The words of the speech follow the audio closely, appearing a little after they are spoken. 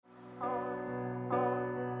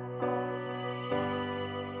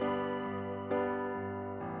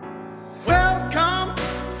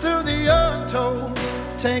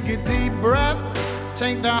take a deep breath,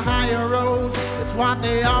 take the higher road. That's what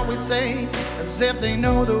they always say, as if they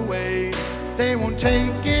know the way. They won't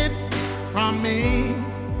take it from me.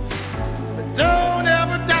 But don't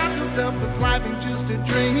ever doubt yourself, 'cause life ain't just a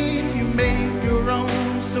dream. You make your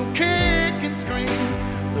own, so kick and scream.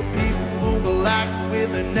 The people will act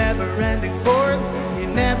with a never-ending force. You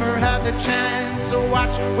never had the chance, so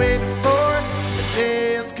what you waiting for? The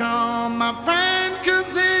day has come, my friend,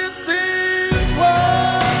 'cause this is war.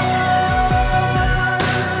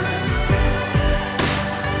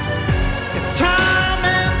 It's time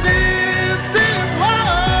and this is war.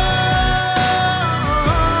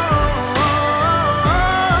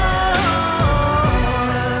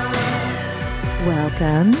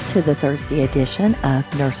 Welcome to the Thursday edition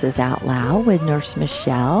of Nurses Out Loud with Nurse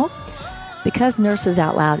Michele. Because Nurses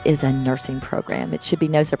Out Loud is a nursing program, it should be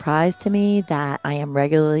no surprise to me that I am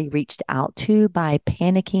regularly reached out to by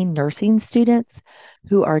panicking nursing students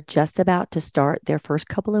who are just about to start their first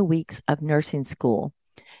couple of weeks of nursing school.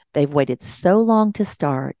 They've waited so long to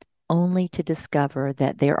start, only to discover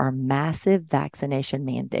that there are massive vaccination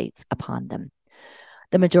mandates upon them.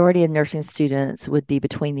 The majority of nursing students would be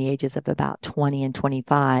between the ages of about 20 and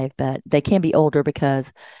 25, but they can be older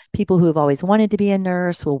because people who have always wanted to be a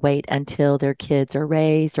nurse will wait until their kids are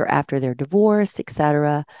raised or after they're divorced,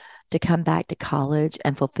 etc., to come back to college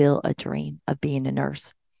and fulfill a dream of being a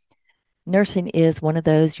nurse. Nursing is one of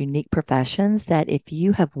those unique professions that if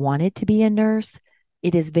you have wanted to be a nurse,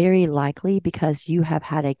 it is very likely because you have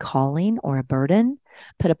had a calling or a burden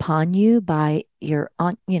put upon you by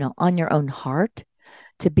on your own heart,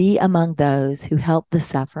 to be among those who help the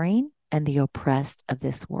suffering and the oppressed of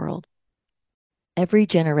this world. Every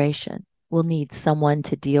generation will need someone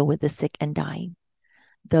to deal with the sick and dying,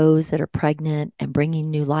 those that are pregnant and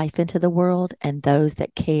bringing new life into the world, and those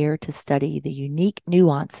that care to study the unique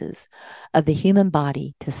nuances of the human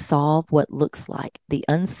body to solve what looks like the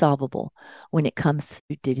unsolvable when it comes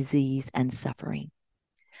to disease and suffering.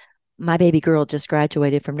 My baby girl just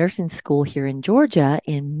graduated from nursing school here in Georgia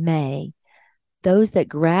in May. Those that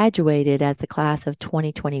graduated as the class of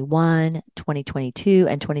 2021, 2022,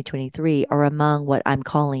 and 2023 are among what I'm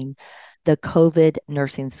calling the COVID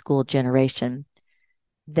nursing school generation.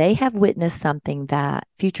 They have witnessed something that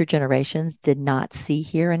future generations did not see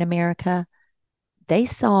here in America. They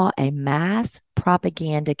saw a mass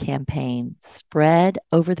propaganda campaign spread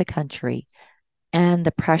over the country, and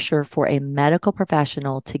the pressure for a medical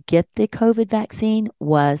professional to get the COVID vaccine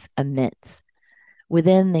was immense.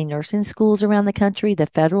 Within the nursing schools around the country, the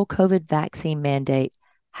federal COVID vaccine mandate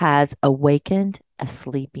has awakened a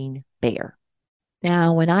sleeping bear.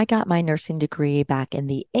 Now, when I got my nursing degree back in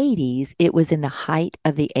the 80s, it was in the height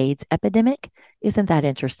of the AIDS epidemic. Isn't that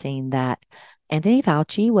interesting that Anthony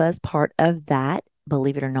Fauci was part of that,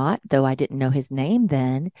 believe it or not, though I didn't know his name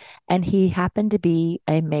then, and he happened to be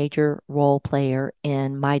a major role player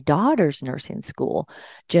in my daughter's nursing school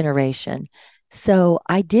generation. So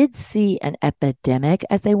I did see an epidemic,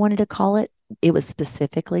 as they wanted to call it. It was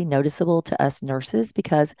specifically noticeable to us nurses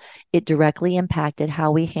because it directly impacted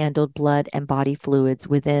how we handled blood and body fluids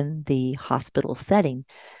within the hospital setting.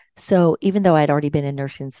 So even though I'd already been in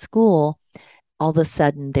nursing school, all of a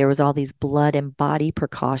sudden there was all these blood and body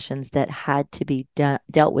precautions that had to be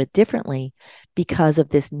dealt with differently because of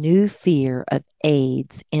this new fear of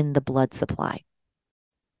AIDS in the blood supply.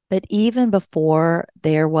 But even before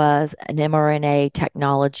there was an mRNA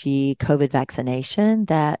technology COVID vaccination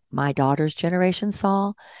that my daughter's generation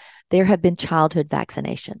saw, there have been childhood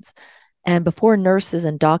vaccinations. And before nurses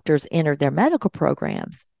and doctors entered their medical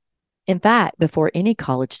programs, in fact, before any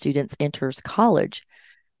college students enters college,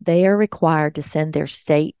 they are required to send their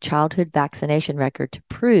state childhood vaccination record to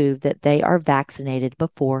prove that they are vaccinated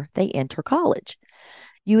before they enter college.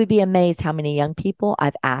 You would be amazed how many young people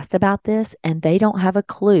I've asked about this, and they don't have a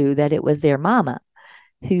clue that it was their mama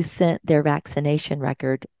who sent their vaccination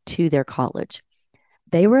record to their college.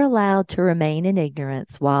 They were allowed to remain in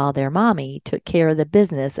ignorance while their mommy took care of the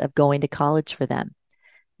business of going to college for them.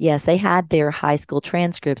 Yes, they had their high school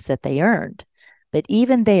transcripts that they earned, but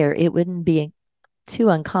even there, it wouldn't be too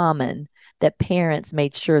uncommon that parents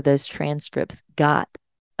made sure those transcripts got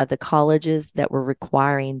of the colleges that were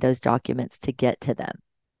requiring those documents to get to them.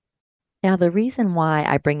 Now, the reason why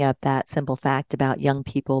I bring up that simple fact about young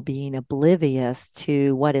people being oblivious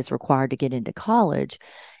to what is required to get into college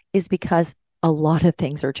is because a lot of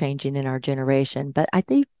things are changing in our generation. But I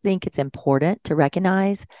think it's important to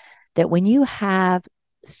recognize that when you have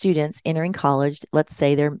students entering college, let's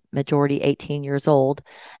say they're majority 18 years old,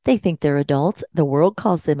 they think they're adults. The world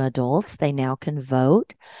calls them adults. They now can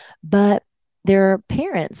vote. But their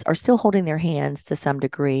parents are still holding their hands to some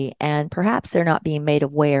degree, and perhaps they're not being made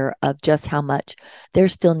aware of just how much they're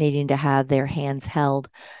still needing to have their hands held.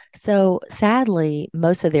 So sadly,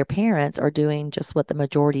 most of their parents are doing just what the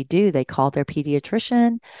majority do. They call their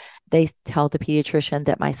pediatrician. They tell the pediatrician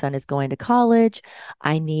that my son is going to college.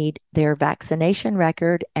 I need their vaccination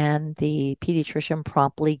record, and the pediatrician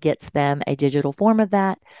promptly gets them a digital form of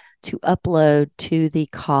that to upload to the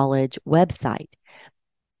college website.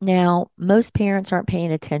 Now, most parents aren't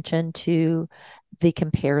paying attention to the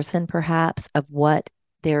comparison, perhaps, of what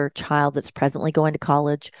their child that's presently going to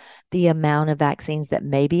college, the amount of vaccines that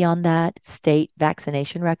may be on that state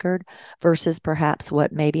vaccination record versus perhaps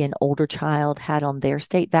what maybe an older child had on their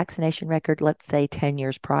state vaccination record, let's say 10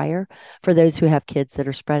 years prior. For those who have kids that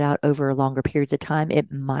are spread out over longer periods of time,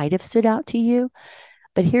 it might have stood out to you.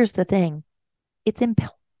 But here's the thing.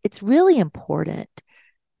 It's really important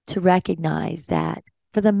to recognize that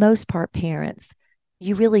for the most part, parents,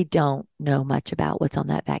 you really don't know much about what's on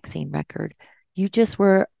that vaccine record. You just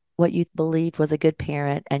were what you believed was a good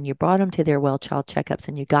parent, and you brought them to their well child checkups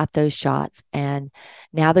and you got those shots. And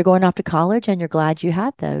now they're going off to college and you're glad you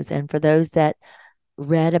have those. And for those that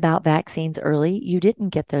read about vaccines early, you didn't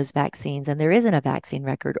get those vaccines, and there isn't a vaccine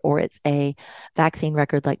record, or it's a vaccine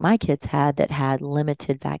record like my kids had that had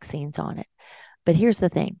limited vaccines on it. But here's the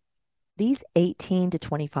thing. These 18 to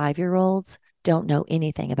 25-year-olds don't know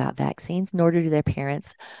anything about vaccines, nor do their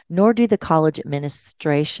parents, nor do the college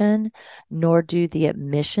administration, nor do the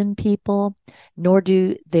admission people, nor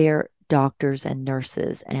do their doctors and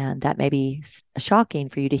nurses. And that may be shocking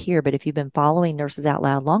for you to hear, but if you've been following Nurses Out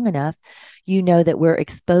Loud long enough, you know that we're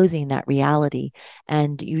exposing that reality.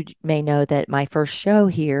 And you may know that my first show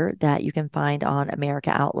here that you can find on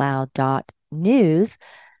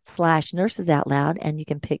americaoutloud.news/Nurses Out Loud, and you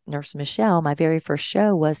can pick Nurse Michele. My very first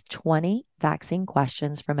show was 20 vaccine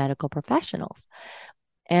questions for medical professionals.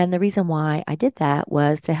 And the reason why I did that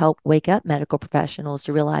was to help wake up medical professionals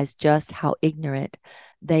to realize just how ignorant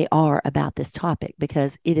they are about this topic,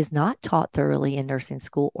 because it is not taught thoroughly in nursing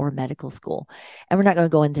school or medical school. And we're not going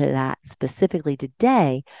to go into that specifically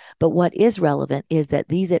today, but what is relevant is that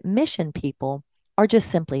these admission people are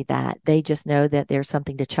just simply that. They just know that there's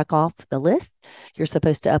something to check off the list. You're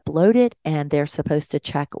supposed to upload it, and they're supposed to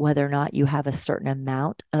check whether or not you have a certain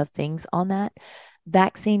amount of things on that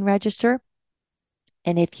vaccine register.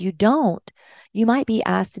 And if you don't, you might be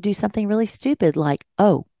asked to do something really stupid like,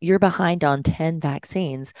 oh, you're behind on 10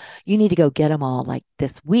 vaccines. You need to go get them all like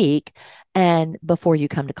this week and before you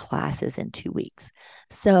come to classes in 2 weeks.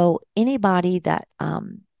 So anybody that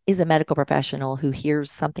is a medical professional who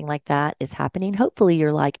hears something like that is happening, hopefully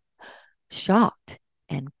you're like shocked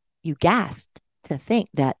and you gasped to think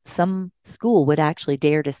that some school would actually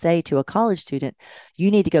dare to say to a college student, you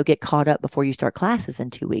need to go get caught up before you start classes in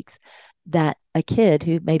 2 weeks. That a kid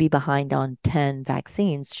who may be behind on 10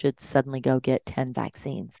 vaccines should suddenly go get 10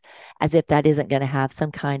 vaccines, as if that isn't going to have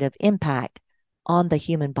some kind of impact on the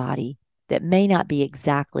human body that may not be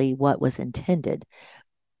exactly what was intended.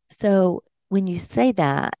 So when you say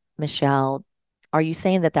that, Michele, are you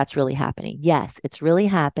saying that that's really happening? Yes, it's really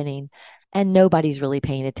happening, and nobody's really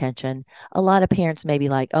paying attention. A lot of parents may be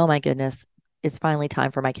like, oh my goodness, it's finally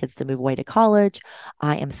time for my kids to move away to college.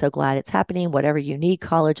 I am so glad it's happening. Whatever you need,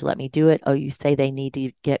 college, let me do it. Oh, you say they need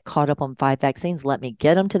to get caught up on 5 vaccines. Let me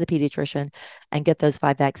get them to the pediatrician and get those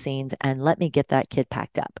 5 vaccines, and let me get that kid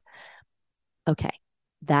packed up. Okay,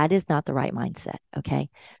 that is not the right mindset.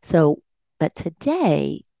 Okay, so, but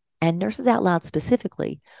today, and Nurses Out Loud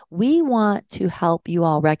specifically, we want to help you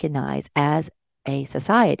all recognize as a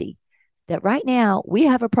society that right now we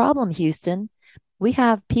have a problem, Houston. We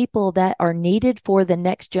have people that are needed for the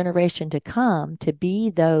next generation to come to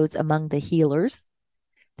be those among the healers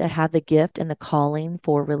that have the gift and the calling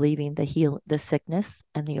for relieving the sickness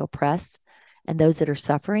and the oppressed and those that are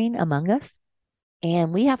suffering among us.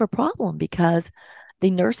 And we have a problem because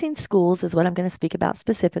the nursing schools is what I'm going to speak about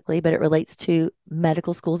specifically, but it relates to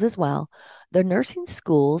medical schools as well. The nursing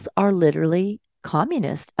schools are literally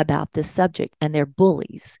communist about this subject, and they're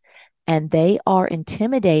bullies, and they are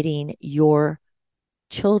intimidating your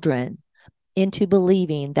children into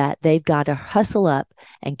believing that they've got to hustle up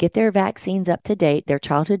and get their vaccines up to date, their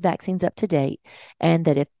childhood vaccines up to date. And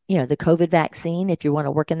that if, the COVID vaccine, if you want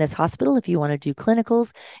to work in this hospital, if you want to do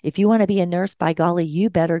clinicals, if you want to be a nurse, by golly, you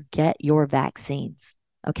better get your vaccines.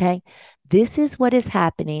 Okay. This is what is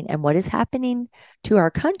happening. And what is happening to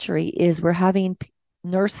our country is we're having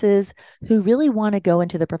nurses who really want to go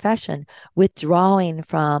into the profession withdrawing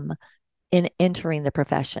from in entering the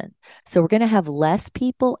profession. So we're going to have less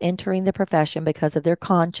people entering the profession because of their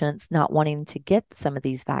conscience not wanting to get some of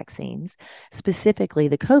these vaccines, specifically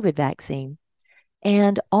the COVID vaccine.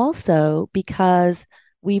 And also because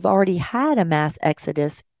we've already had a mass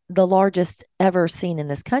exodus, the largest ever seen in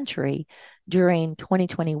this country during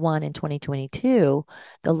 2021 and 2022,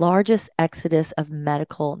 the largest exodus of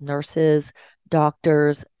medical nurses,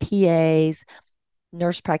 doctors, PAs,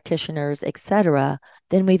 nurse practitioners, et cetera,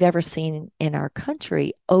 than we've ever seen in our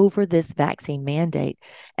country over this vaccine mandate.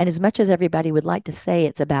 And as much as everybody would like to say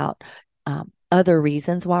it's about other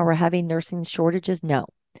reasons why we're having nursing shortages, no.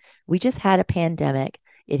 We just had a pandemic.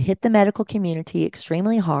 It hit the medical community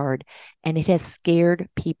extremely hard, and it has scared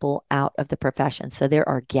people out of the profession. So there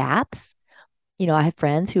are gaps. I have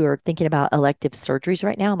friends who are thinking about elective surgeries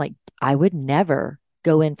right now. I'm like, I would never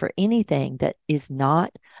go in for anything that is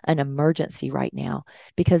not an emergency right now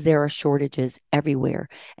because there are shortages everywhere.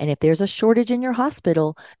 And if there's a shortage in your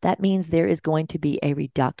hospital, that means there is going to be a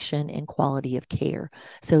reduction in quality of care.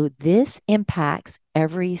 So this impacts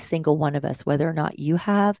every single one of us, whether or not you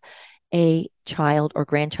have a child or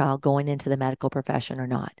grandchild going into the medical profession or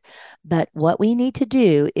not. But what we need to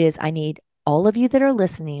do is I need all of you that are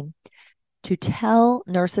listening to tell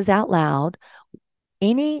nurses out loud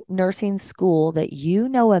any nursing school that you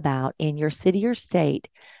know about in your city or state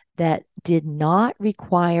that did not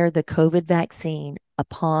require the COVID vaccine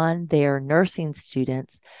upon their nursing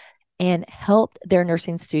students and helped their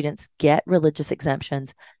nursing students get religious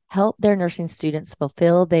exemptions, help their nursing students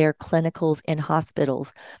fulfill their clinicals in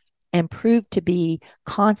hospitals, and prove to be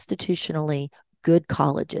constitutionally good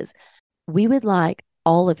colleges. We would like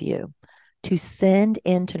all of you to send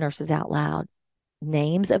in to Nurses Out Loud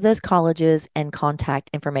names of those colleges and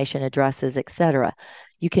contact information, addresses, etc.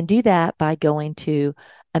 You can do that by going to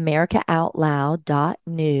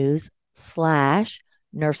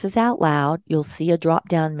americaoutloud.news/nurses out loud. You'll see a drop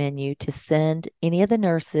down menu to send any of the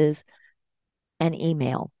nurses an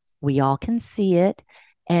email. We all can see it,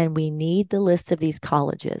 and we need the list of these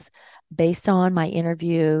colleges. Based on my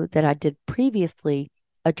interview that I did previously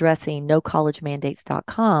addressing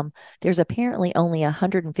nocollegemandates.com, there's apparently only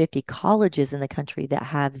 150 colleges in the country that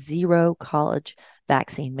have zero college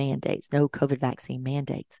vaccine mandates, no COVID vaccine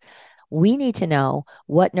mandates. We need to know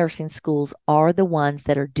what nursing schools are the ones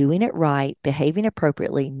that are doing it right, behaving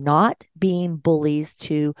appropriately, not being bullies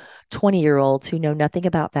to 20-year-olds who know nothing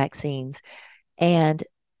about vaccines. And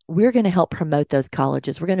we're going to help promote those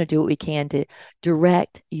colleges. We're going to do what we can to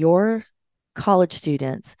direct your college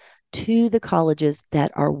students to the colleges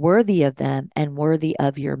that are worthy of them and worthy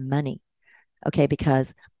of your money. Okay,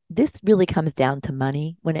 because this really comes down to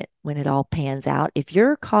money when it all pans out. If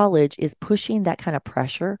your college is pushing that kind of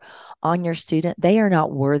pressure on your student, they are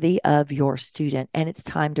not worthy of your student, and it's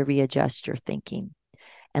time to readjust your thinking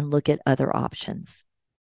and look at other options.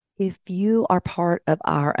 If you are part of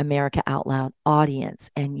our America Out Loud audience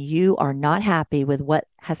and you are not happy with what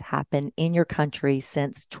has happened in your country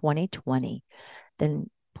since 2020, then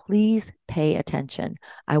please pay attention.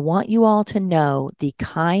 I want you all to know the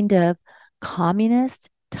kind of communist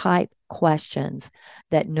type questions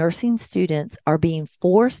that nursing students are being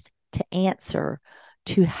forced to answer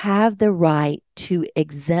to have the right to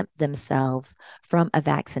exempt themselves from a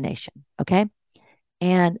vaccination. Okay.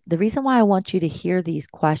 And the reason why I want you to hear these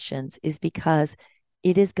questions is because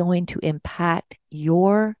it is going to impact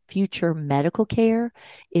your future medical care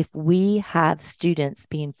if we have students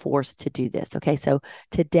being forced to do this. Okay, so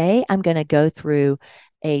today I'm going to go through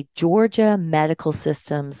a Georgia medical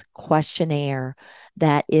systems questionnaire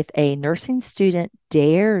that if a nursing student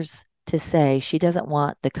dares to say she doesn't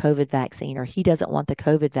want the COVID vaccine or he doesn't want the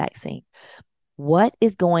COVID vaccine, what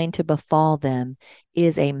is going to befall them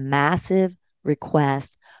is a massive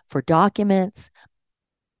request for documents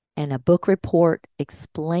and a book report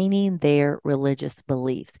explaining their religious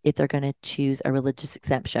beliefs if they're going to choose a religious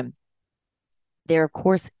exemption. There, of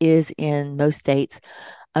course, is in most states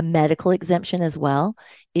a medical exemption as well.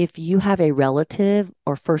 If you have a relative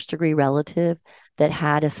or first degree relative that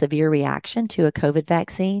had a severe reaction to a COVID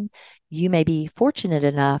vaccine, you may be fortunate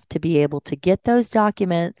enough to be able to get those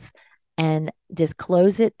documents and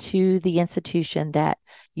disclose it to the institution that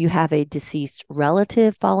you have a deceased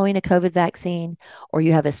relative following a COVID vaccine, or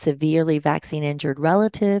you have a severely vaccine injured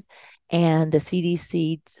relative. And the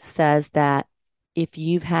CDC says that if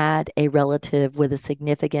you've had a relative with a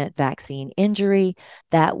significant vaccine injury,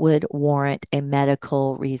 that would warrant a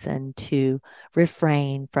medical reason to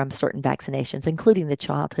refrain from certain vaccinations, including the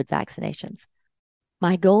childhood vaccinations.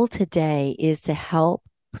 My goal today is to help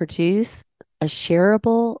produce a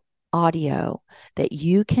shareable audio that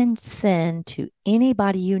you can send to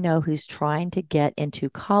anybody you know who's trying to get into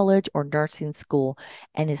college or nursing school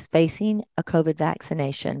and is facing a COVID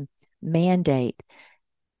vaccination mandate,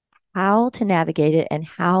 how to navigate it and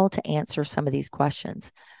how to answer some of these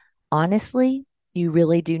questions. Honestly, you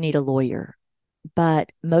really do need a lawyer.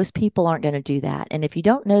 But most people aren't going to do that. And if you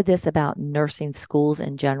don't know this about nursing schools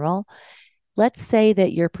in general, let's say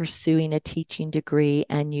that you're pursuing a teaching degree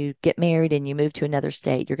and you get married and you move to another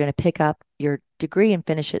state. You're going to pick up your degree and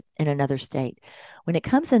finish it in another state. When it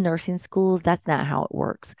comes to nursing schools, that's not how it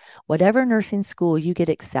works. Whatever nursing school you get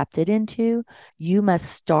accepted into, you must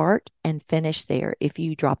start and finish there. If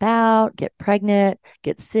you drop out, get pregnant,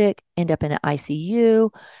 get sick, end up in an ICU,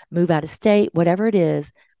 move out of state, whatever it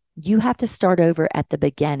is, you have to start over at the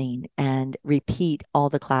beginning and repeat all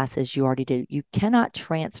the classes you already did. You cannot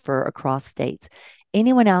transfer across states.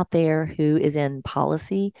 Anyone out there who is in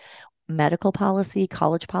policy, medical policy,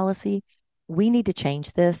 college policy, we need to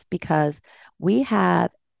change this because we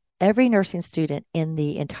have every nursing student in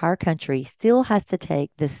the entire country still has to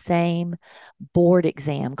take the same board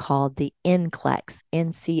exam called the NCLEX,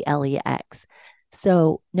 NCLEX.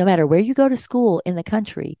 So no matter where you go to school in the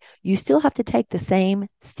country, you still have to take the same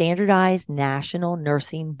standardized national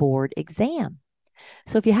nursing board exam.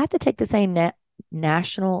 So if you have to take the same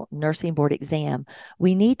National Nursing Board exam,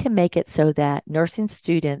 we need to make it so that nursing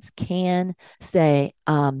students can say,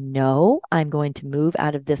 no, I'm going to move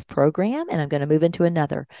out of this program and I'm going to move into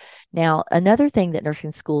another. Now, another thing that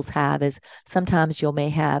nursing schools have is sometimes you may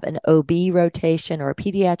have an OB rotation or a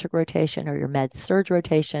pediatric rotation or your med surg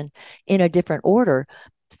rotation in a different order.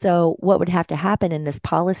 So what would have to happen in this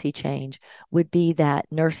policy change would be that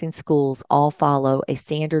nursing schools all follow a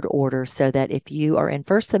standard order so that if you are in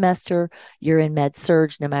first semester, you're in med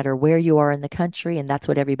surg no matter where you are in the country, and that's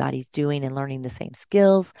what everybody's doing and learning the same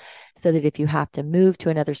skills, so that if you have to move to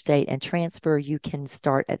another state and transfer, you can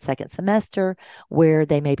start at second semester where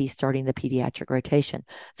they may be starting the pediatric rotation.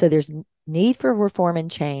 So there's need for reform and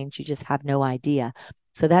change. You just have no idea.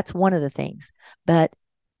 So that's one of the things. But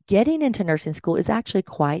getting into nursing school is actually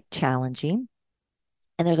quite challenging.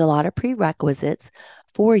 And there's a lot of prerequisites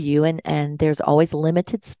for you, and there's always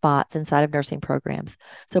limited spots inside of nursing programs.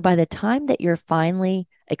 So by the time that you're finally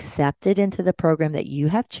accepted into the program that you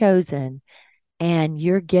have chosen and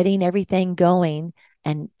you're getting everything going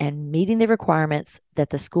and meeting the requirements that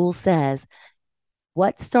the school says,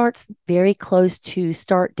 what starts very close to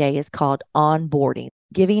start day is called onboarding,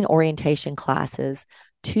 giving orientation classes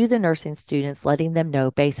to the nursing students, letting them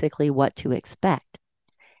know basically what to expect.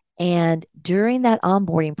 And during that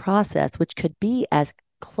onboarding process, which could be as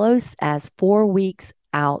close as 4 weeks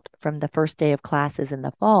out from the first day of classes in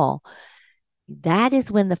the fall, that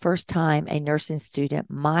is when the first time a nursing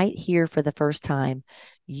student might hear for the first time,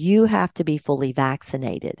 you have to be fully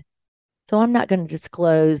vaccinated. So I'm not going to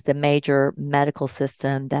disclose the major medical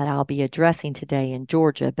system that I'll be addressing today in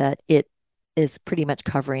Georgia, but it is pretty much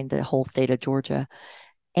covering the whole state of Georgia.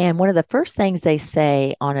 And one of the first things they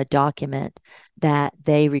say on a document that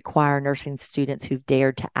they require nursing students who've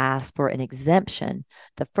dared to ask for an exemption,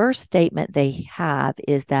 the first statement they have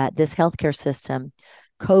is that this healthcare system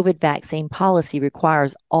COVID vaccine policy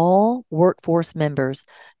requires all workforce members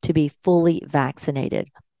to be fully vaccinated.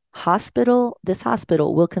 This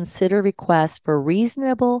hospital will consider requests for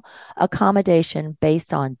reasonable accommodation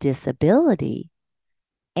based on disability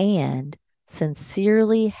and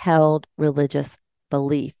sincerely held religious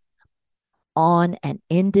belief on an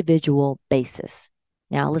individual basis.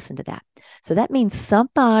 Now, listen to that. So that means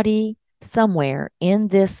somebody somewhere in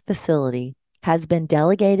this facility has been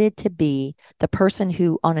delegated to be the person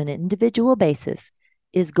who, on an individual basis,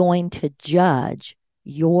 is going to judge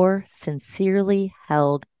your sincerely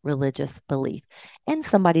held religious belief. And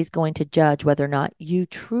somebody's going to judge whether or not you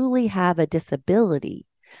truly have a disability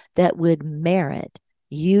that would merit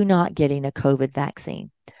you not getting a COVID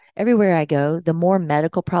vaccine. Everywhere I go, the more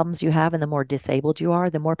medical problems you have and the more disabled you are,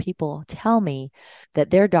 the more people tell me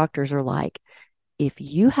that their doctors are like, if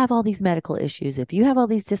you have all these medical issues, if you have all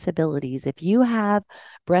these disabilities, if you have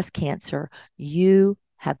breast cancer, you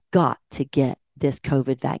have got to get this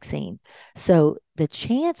COVID vaccine. So the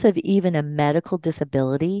chance of even a medical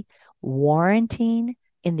disability warranting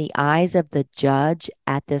in the eyes of the judge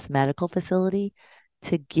at this medical facility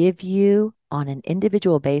to give you on an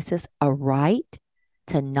individual basis a right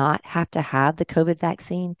to not have to have the COVID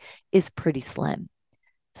vaccine is pretty slim.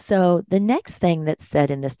 So the next thing that's said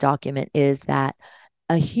in this document is that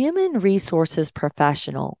a human resources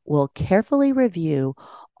professional will carefully review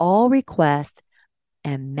all requests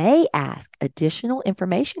and may ask additional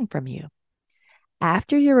information from you.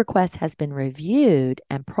 After your request has been reviewed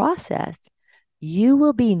and processed, you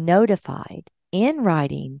will be notified in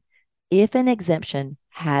writing if an exemption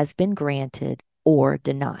has been granted or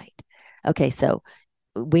denied. Okay, so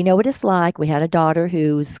we know what it's like. We had a daughter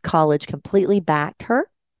whose college completely backed her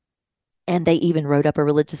And they even wrote up a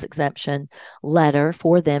religious exemption letter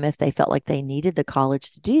for them if they felt like they needed the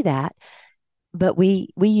college to do that. But we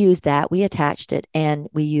used that, we attached it, and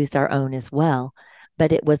we used our own as well.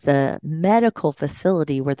 But it was the medical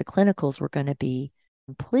facility where the clinicals were going to be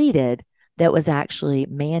completed that was actually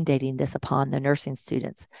mandating this upon the nursing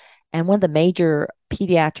students. And one of the major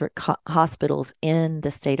pediatric hospitals in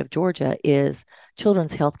the state of Georgia is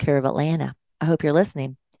Children's Healthcare of Atlanta. I hope you're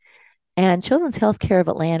listening. And Children's Healthcare of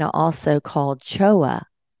Atlanta, also called CHOA,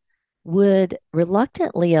 would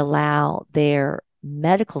reluctantly allow their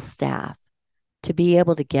medical staff to be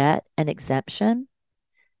able to get an exemption.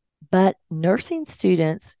 But nursing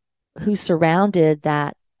students who surrounded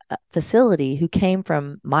that facility, who came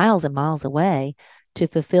from miles and miles away to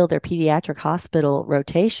fulfill their pediatric hospital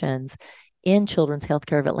rotations in Children's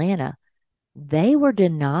Healthcare of Atlanta, they were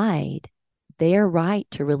denied their right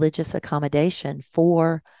to religious accommodation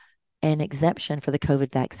for an exemption for the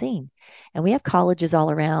COVID vaccine. And we have colleges all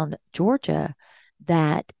around Georgia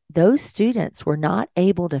that those students were not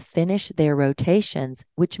able to finish their rotations,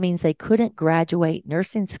 which means they couldn't graduate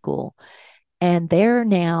nursing school. And they're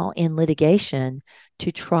now in litigation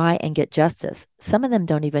to try and get justice. Some of them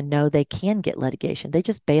don't even know they can get litigation. They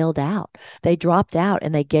just bailed out. They dropped out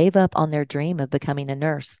and they gave up on their dream of becoming a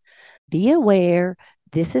nurse. Be aware,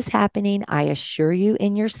 this is happening, I assure you,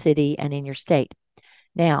 in your city and in your state.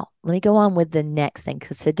 Now, let me go on with the next thing,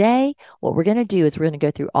 because today what we're going to do is we're going to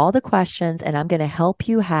go through all the questions and I'm going to help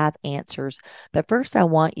you have answers. But first, I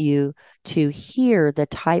want you to hear the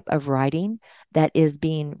type of writing that is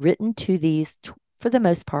being written to these, for the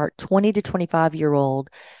most part, 20 to 25-year-old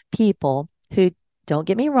people who, don't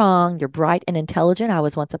get me wrong, you're bright and intelligent. I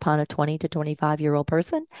was once upon a 20 to 25-year-old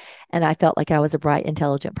person, and I felt like I was a bright,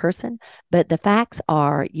 intelligent person. But the facts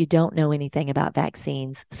are you don't know anything about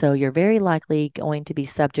vaccines, so you're very likely going to be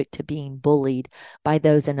subject to being bullied by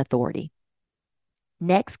those in authority.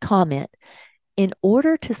 Next comment. In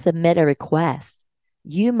order to submit a request,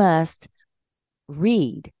 you must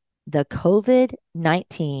read the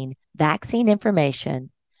COVID-19 vaccine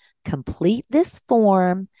information, complete this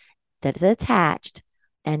form that is attached,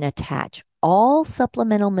 and attach all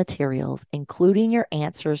supplemental materials, including your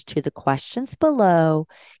answers to the questions below,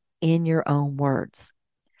 in your own words.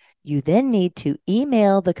 You then need to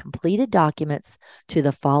email the completed documents to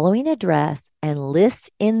the following address and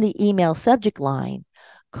list in the email subject line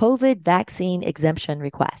COVID vaccine exemption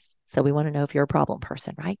request. So we want to know if you're a problem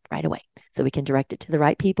person, right away, so we can direct it to the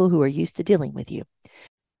right people who are used to dealing with you.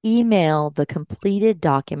 Email the completed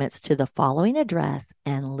documents to the following address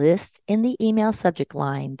and list in the email subject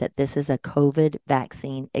line that this is a COVID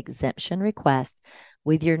vaccine exemption request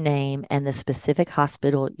with your name and the specific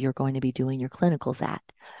hospital you're going to be doing your clinicals at.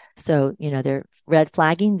 So, they're red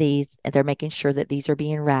flagging these, and they're making sure that these are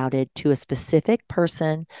being routed to a specific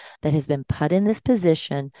person that has been put in this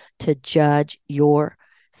position to judge your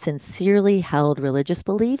sincerely held religious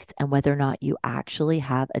beliefs and whether or not you actually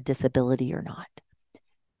have a disability or not.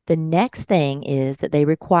 The next thing is that they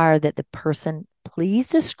require that the person please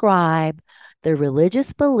describe their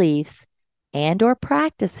religious beliefs and or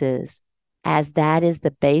practices, as that is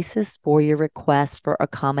the basis for your request for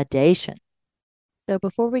accommodation. So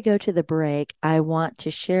before we go to the break, I want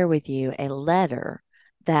to share with you a letter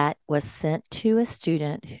that was sent to a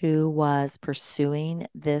student who was pursuing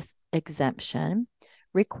this exemption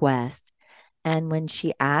request. And when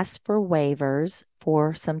she asked for waivers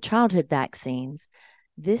for some childhood vaccines,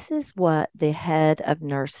 this is what the head of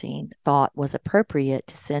nursing thought was appropriate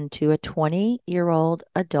to send to a 20-year-old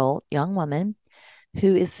adult young woman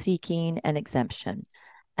who is seeking an exemption.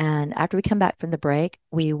 And after we come back from the break,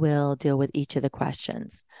 we will deal with each of the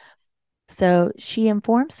questions. So she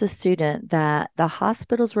informs the student that the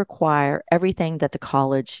hospitals require everything that the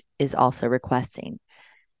college is also requesting.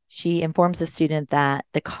 She informs the student that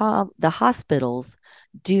the hospitals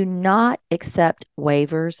do not accept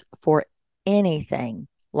waivers for anything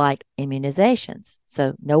like immunizations.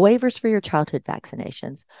 So no waivers for your childhood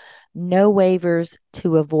vaccinations, no waivers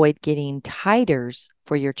to avoid getting titers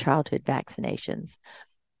for your childhood vaccinations,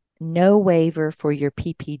 no waiver for your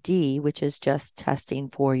PPD, which is just testing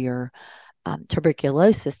for your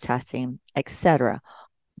tuberculosis testing, etc.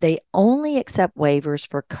 They only accept waivers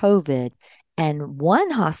for COVID, and one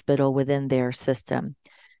hospital within their system,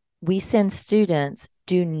 we send students,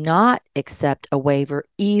 do not accept a waiver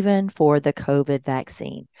even for the COVID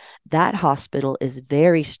vaccine. That hospital is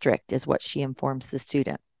very strict, is what she informs the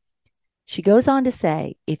student. She goes on to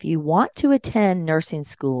say, if you want to attend nursing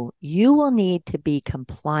school, you will need to be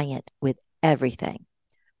compliant with everything.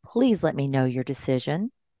 Please let me know your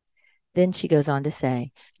decision. Then she goes on to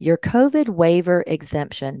say, your COVID waiver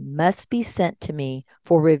exemption must be sent to me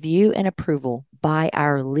for review and approval by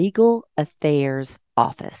our legal affairs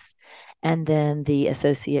office. And then the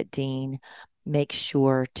associate dean makes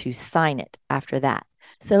sure to sign it after that.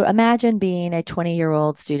 So imagine being a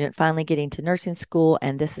 20-year-old student finally getting to nursing school,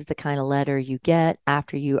 and this is the kind of letter you get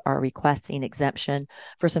after you are requesting exemption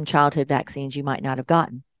for some childhood vaccines you might not have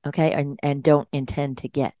gotten, okay, and don't intend to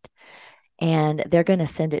get. And they're going to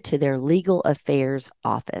send it to their legal affairs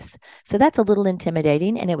office. So that's a little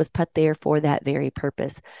intimidating, and it was put there for that very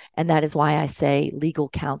purpose. And that is why I say legal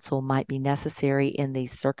counsel might be necessary in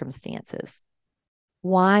these circumstances.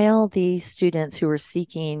 While these students who are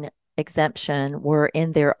seeking exemption were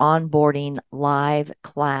in their onboarding live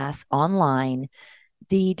class online,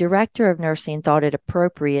 the director of nursing thought it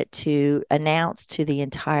appropriate to announce to the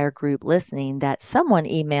entire group listening that someone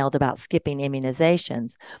emailed about skipping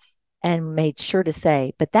immunizations, and made sure to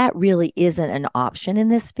say, but that really isn't an option in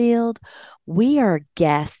this field. We are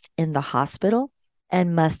guests in the hospital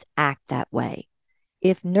and must act that way.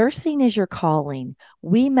 If nursing is your calling,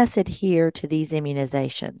 we must adhere to these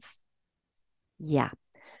immunizations. Yeah.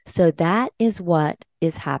 So that is what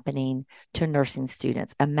is happening to nursing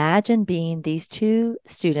students. Imagine being these two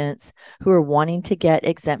students who are wanting to get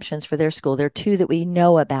exemptions for their school. There are two that we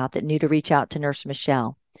know about that knew to reach out to Nurse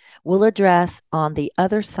Michele. We'll address on the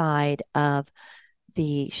other side of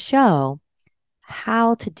the show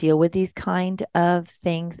how to deal with these kind of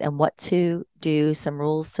things and what to do, some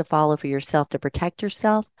rules to follow for yourself to protect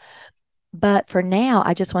yourself. But for now,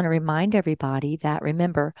 I just want to remind everybody that,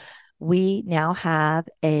 remember, we now have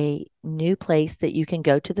a new place that you can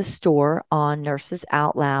go to the store on Nurses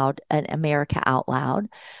Out Loud and America Out Loud,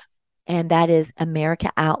 and that is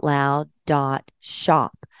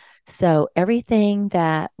americaoutloud.shop. So everything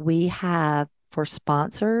that we have for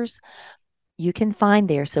sponsors, you can find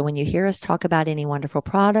there. So when you hear us talk about any wonderful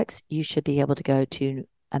products, you should be able to go to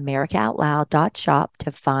americaoutloud.shop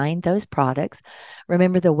to find those products.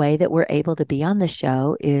 Remember, the way that we're able to be on the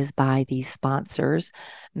show is by these sponsors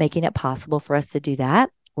making it possible for us to do that.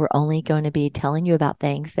 We're only going to be telling you about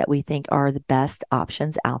things that we think are the best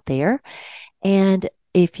options out there. And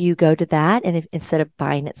if you go to that, and if instead of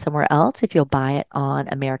buying it somewhere else, if you'll buy it on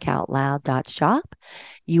americaoutloud.shop,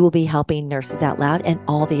 you will be helping Nurses Out Loud and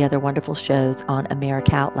all the other wonderful shows on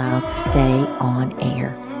America Out Loud stay on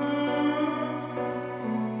air.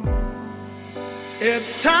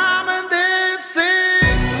 It's time and this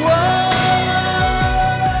is what.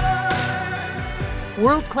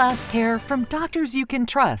 World-class care from doctors you can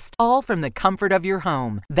trust, all from the comfort of your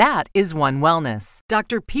home. That is One Wellness.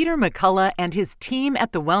 Dr. Peter McCullough and his team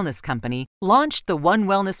at The Wellness Company launched the One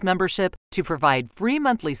Wellness membership to provide free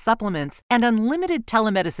monthly supplements and unlimited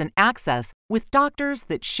telemedicine access with doctors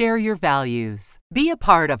that share your values. Be a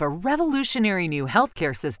part of a revolutionary new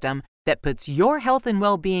healthcare system that puts your health and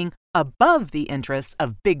well-being above the interests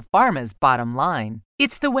of Big Pharma's bottom line.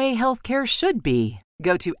 It's the way healthcare should be.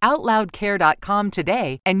 Go to OutLoudCare.com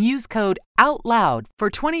today and use code OUTLOUD for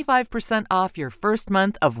 25% off your first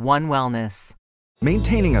month of One Wellness.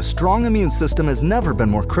 Maintaining a strong immune system has never been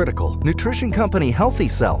more critical. Nutrition company Healthy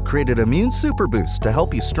Cell created Immune Super Boost to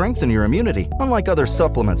help you strengthen your immunity. Unlike other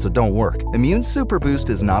supplements that don't work, Immune Super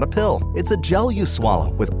Boost is not a pill. It's a gel you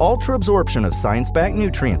swallow with ultra-absorption of science-backed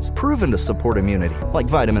nutrients proven to support immunity, like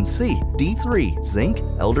vitamin C, D3, zinc,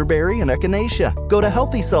 elderberry, and echinacea. Go to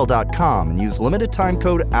healthycell.com and use limited time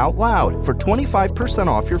code OUTLOUD for 25%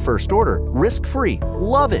 off your first order. Risk-free.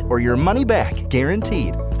 Love it or your money back.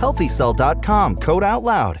 Guaranteed. healthycell.com, code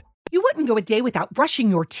OUTLOUD. You wouldn't go a day without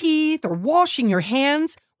brushing your teeth or washing your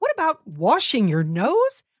hands. What about washing your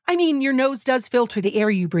nose? I mean, your nose does filter the air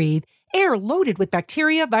you breathe, air loaded with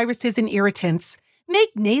bacteria, viruses, and irritants.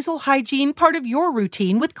 Make nasal hygiene part of your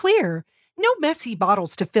routine with Xlear. No messy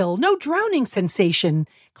bottles to fill, no drowning sensation.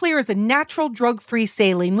 Xlear is a natural drug-free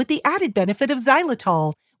saline with the added benefit of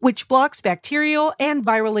xylitol, which blocks bacterial and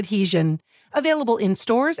viral adhesion. Available in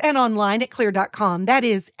stores and online at Xlear.com. That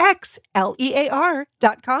is XLEAR.com.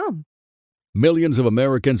 Millions of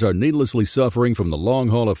Americans are needlessly suffering from the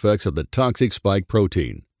long-haul effects of the toxic spike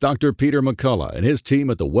protein. Dr. Peter McCullough and his team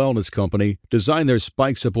at the Wellness Company designed their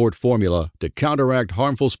spike support formula to counteract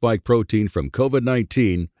harmful spike protein from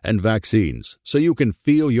COVID-19 and vaccines so you can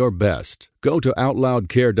feel your best. Go to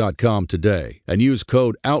OutLoudCare.com today and use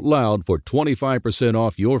code OUTLOUD for 25%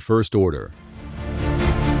 off your first order.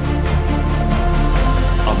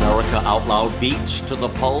 America Out Loud beats to the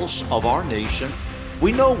pulse of our nation.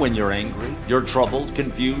 We know when you're angry, you're troubled,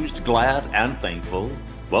 confused, glad, and thankful.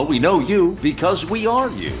 Well, we know you because we are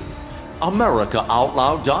you.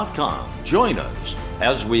 AmericaOutloud.com. Join us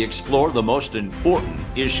as we explore the most important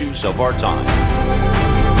issues of our time.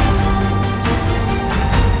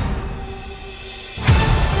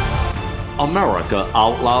 America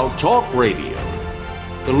Out Loud Talk Radio.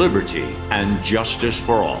 Liberty and justice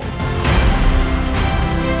for all.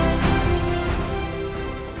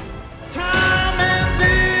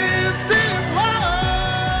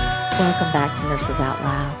 Welcome back to Nurses Out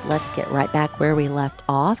Loud. Let's get right back where we left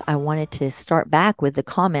off. I wanted to start back with the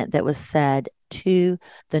comment that was said to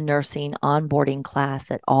the nursing onboarding class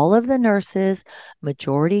that all of the nurses,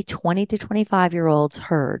 majority 20 to 25-year-olds,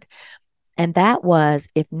 heard. And that was,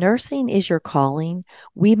 if nursing is your calling,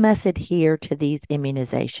 we must adhere to these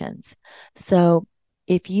immunizations. So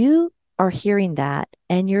if you are hearing that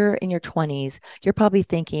and you're in your 20s, you're probably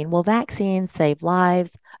thinking, well, vaccines save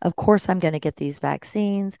lives. Of course, I'm going to get these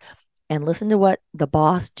vaccines. And listen to what the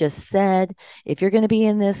boss just said. If you're going to be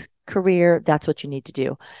in this career, that's what you need to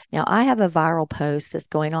do. Now, I have a viral post that's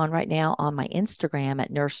going on right now on my Instagram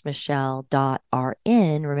at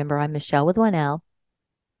nursemichele.rn. Remember, I'm Michelle with one L.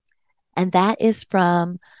 And that is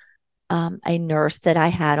from a nurse that I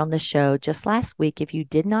had on the show just last week. If you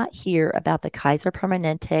did not hear about the Kaiser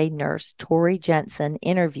Permanente nurse Tori Jensen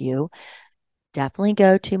interview, definitely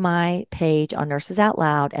go to my page on Nurses Out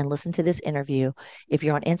Loud and listen to this interview. If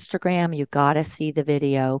you're on Instagram, you got to see the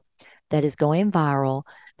video that is going viral.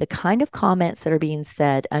 The kind of comments that are being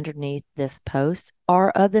said underneath this post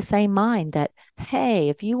are of the same mind that, hey,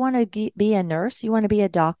 if you want to be a nurse, you want to be a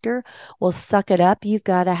doctor, well, suck it up. You've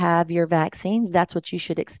got to have your vaccines. That's what you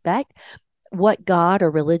should expect. What God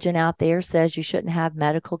or religion out there says you shouldn't have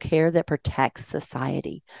medical care that protects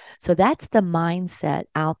society. So that's the mindset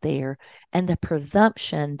out there, and the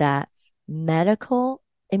presumption that medical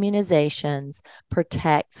immunizations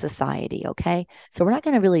protect society. Okay. So we're not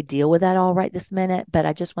going to really deal with that all right this minute, but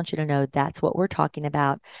I just want you to know that's what we're talking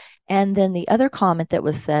about. And then the other comment that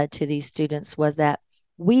was said to these students was that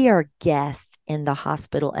we are guests in the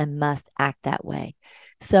hospital and must act that way.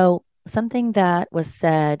 So something that was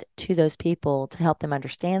said to those people to help them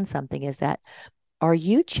understand something is that, are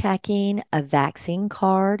you checking a vaccine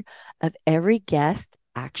card of every guest,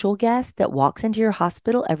 actual guest that walks into your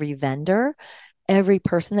hospital, every vendor, every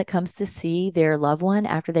person that comes to see their loved one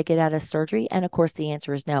after they get out of surgery? And of course, the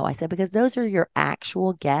answer is no. I said, because those are your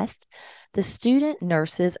actual guests. The student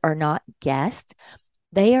nurses are not guests.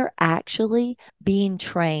 They are actually being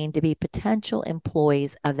trained to be potential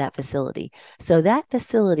employees of that facility. So that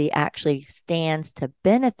facility actually stands to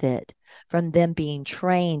benefit from them being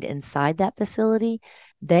trained inside that facility.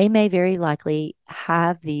 They may very likely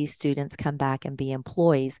have these students come back and be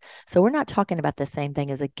employees. So we're not talking about the same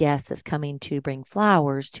thing as a guest that's coming to bring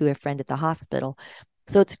flowers to a friend at the hospital.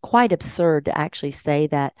 So it's quite absurd to actually say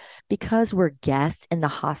that because we're guests in the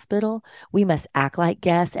hospital, we must act like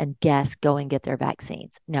guests and guests go and get their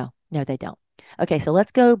vaccines. No, they don't. Okay, so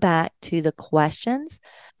let's go back to the questions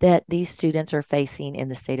that these students are facing in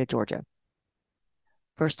the state of Georgia.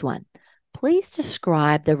 First one, please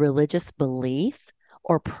describe the religious belief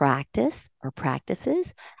or practice or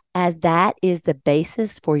practices as that is the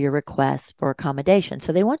basis for your request for accommodation.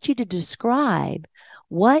 So they want you to describe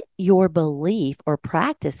what your belief or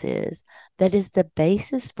practice is that is the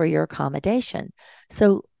basis for your accommodation.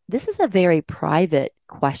 So this is a very private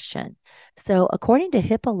question. So according to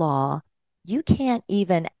HIPAA law, you can't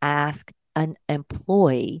even ask an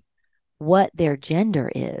employee what their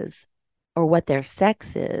gender is or what their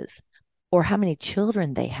sex is or how many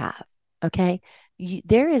children they have. Okay.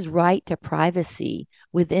 There is right to privacy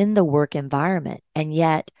within the work environment. And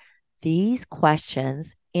yet these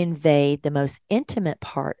questions invade the most intimate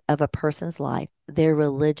part of a person's life, their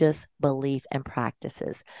religious belief and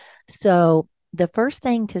practices. So the first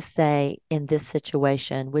thing to say in this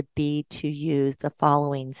situation would be to use the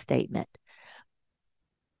following statement.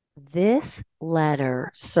 This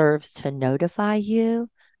letter serves to notify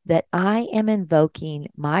you that I am invoking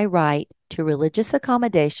my right to religious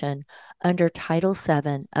accommodation under Title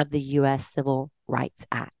VII of the U.S. Civil Rights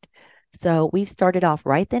Act. So we've started off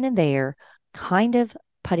right then and there, kind of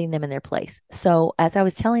putting them in their place. So as I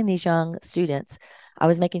was telling these young students, I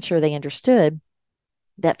was making sure they understood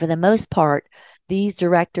that for the most part, these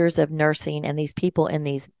directors of nursing and these people in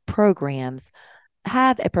these programs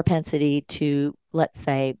have a propensity to, let's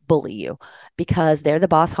say, bully you because they're the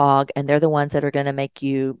boss hog and they're the ones that are going to make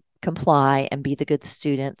you comply and be the good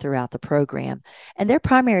student throughout the program. And their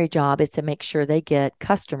primary job is to make sure they get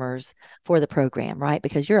customers for the program, right?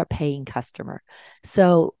 Because you're a paying customer.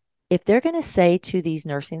 So if they're going to say to these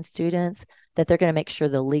nursing students that they're going to make sure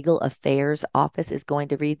the legal affairs office is going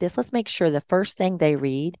to read this, let's make sure the first thing they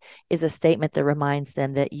read is a statement that reminds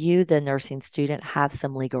them that you, the nursing student, have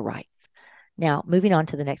some legal rights. Now, moving on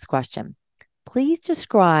to the next question. Please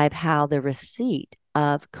describe how the receipt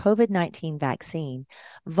of COVID-19 vaccine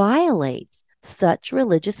violates such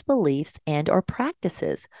religious beliefs and or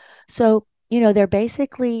practices. So, they're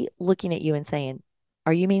basically looking at you and saying,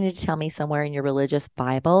 are you meaning to tell me somewhere in your religious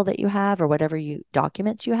Bible that you have or whatever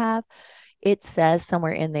documents you have, it says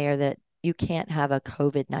somewhere in there that you can't have a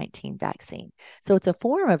COVID-19 vaccine? So it's a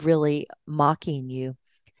form of really mocking you.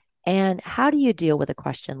 And how do you deal with a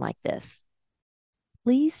question like this?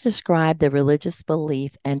 Please describe the religious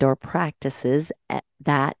belief and or practices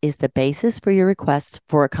that is the basis for your request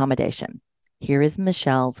for accommodation. Here is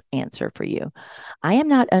Michelle's answer for you. I am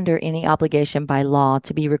not under any obligation by law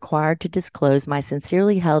to be required to disclose my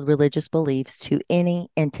sincerely held religious beliefs to any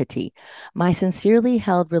entity. My sincerely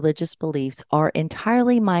held religious beliefs are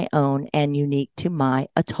entirely my own and unique to my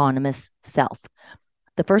autonomous self.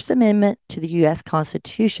 The First Amendment to the U.S.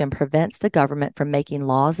 Constitution prevents the government from making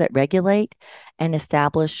laws that regulate an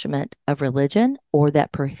establishment of religion or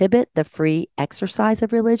that prohibit the free exercise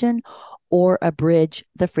of religion or abridge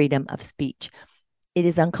the freedom of speech. It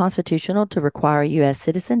is unconstitutional to require a U.S.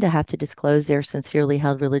 citizen to have to disclose their sincerely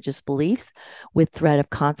held religious beliefs with threat of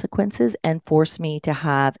consequences and force me to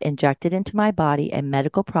have injected into my body a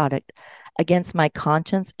medical product against my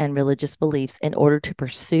conscience and religious beliefs in order to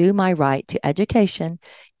pursue my right to education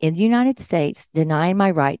in the United States, denying my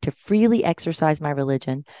right to freely exercise my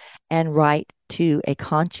religion and right to a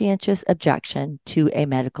conscientious objection to a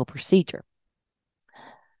medical procedure.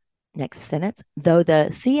 Next sentence. Though the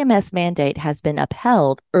CMS mandate has been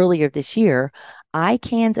upheld earlier this year,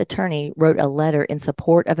 ICANN's attorney wrote a letter in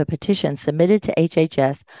support of a petition submitted to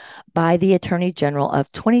HHS by the Attorney General of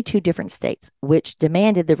 22 different states, which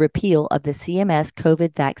demanded the repeal of the CMS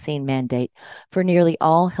COVID vaccine mandate for nearly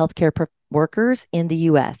all healthcare workers in the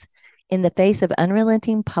U.S. In the face of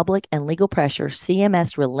unrelenting public and legal pressure,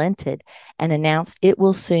 CMS relented and announced it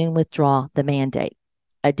will soon withdraw the mandate.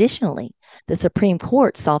 Additionally, the Supreme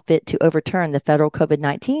Court saw fit to overturn the federal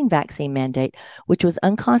COVID-19 vaccine mandate, which was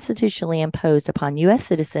unconstitutionally imposed upon U.S.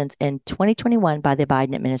 citizens in 2021 by the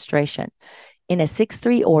Biden administration. In a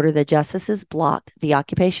 6-3 order, the justices blocked the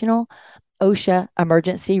occupational OSHA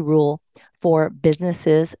emergency rule for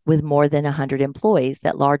businesses with more than 100 employees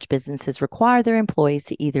that large businesses require their employees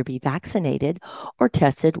to either be vaccinated or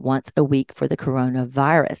tested once a week for the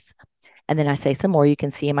coronavirus. And then I say some more you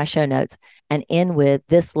can see in my show notes, and end with,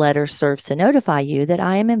 this letter serves to notify you that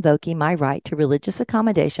I am invoking my right to religious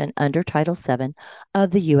accommodation under Title VII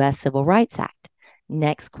of the U.S. Civil Rights Act.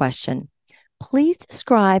 Next question. Please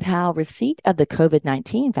describe how receipt of the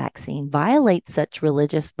COVID-19 vaccine violates such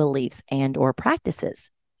religious beliefs and or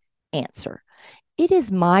practices. Answer. It is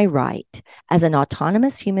my right as an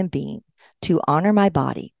autonomous human being to honor my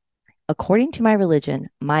body. According to my religion,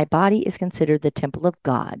 my body is considered the temple of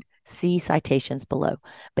God. See citations below.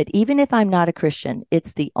 But even if I'm not a Christian,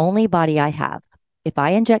 it's the only body I have. If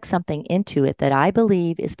I inject something into it that I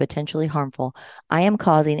believe is potentially harmful, I am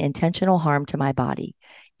causing intentional harm to my body.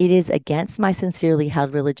 It is against my sincerely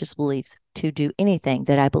held religious beliefs to do anything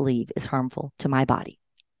that I believe is harmful to my body.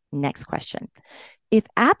 Next question. If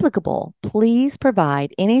applicable, please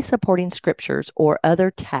provide any supporting scriptures or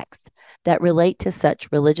other texts that relate to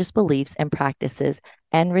such religious beliefs and practices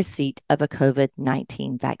and receipt of a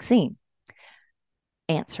COVID-19 vaccine.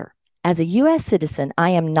 Answer. As a U.S. citizen, I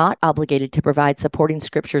am not obligated to provide supporting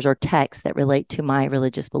scriptures or texts that relate to my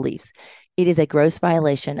religious beliefs. It is a gross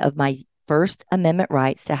violation of my First Amendment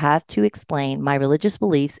rights to have to explain my religious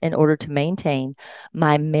beliefs in order to maintain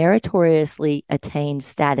my meritoriously attained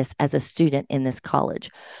status as a student in this college.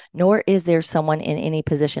 Nor is there someone in any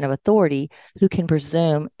position of authority who can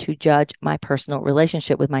presume to judge my personal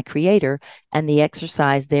relationship with my Creator and the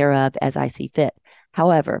exercise thereof as I see fit.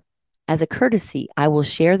 However, as a courtesy, I will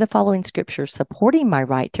share the following scriptures supporting my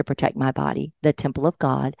right to protect my body, the temple of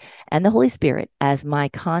God, and the Holy Spirit as my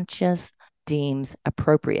conscience deems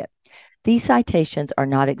appropriate. These citations are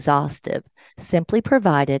not exhaustive, simply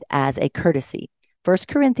provided as a courtesy. 1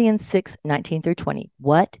 Corinthians 6:19-20.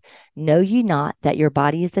 What? Know ye not that your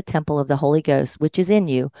body is the temple of the Holy Ghost, which is in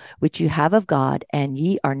you, which you have of God, and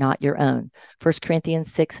ye are not your own? 1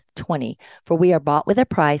 Corinthians 6:20. For we are bought with a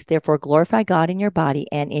price, therefore glorify God in your body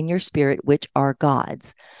and in your spirit, which are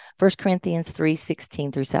God's. 1 Corinthians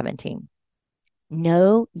 3:16-17.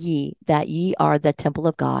 Know ye that ye are the temple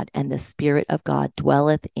of God, and the Spirit of God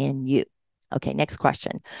dwelleth in you. Okay, next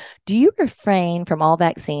question. Do you refrain from all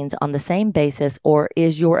vaccines on the same basis, or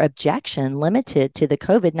is your objection limited to the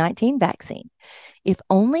COVID-19 vaccine? If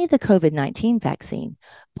only the COVID-19 vaccine,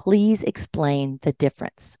 please explain the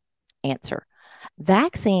difference. Answer.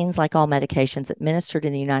 Vaccines, like all medications administered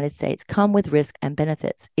in the United States, come with risks and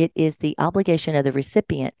benefits. It is the obligation of the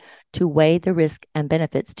recipient to weigh the risks and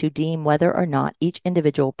benefits to deem whether or not each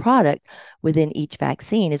individual product within each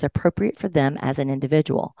vaccine is appropriate for them as an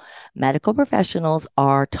individual. Medical professionals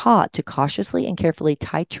are taught to cautiously and carefully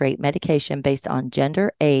titrate medication based on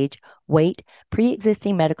gender, age, weight,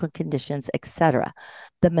 pre-existing medical conditions, etc.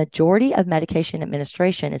 The majority of medication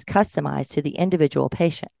administration is customized to the individual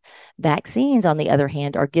patient. Vaccines, on the other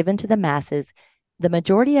hand, are given to the masses. The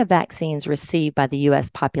majority of vaccines received by the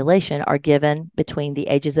U.S. population are given between the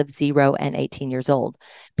ages of 0 and 18 years old.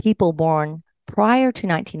 People born prior to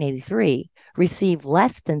 1983 received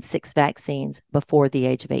less than 6 vaccines before the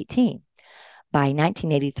age of 18. By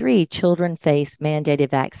 1983, children faced mandated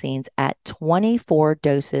vaccines at 24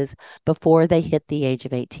 doses before they hit the age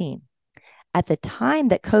of 18. At the time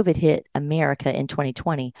that COVID hit America in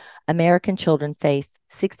 2020, American children faced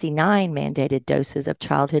 69 mandated doses of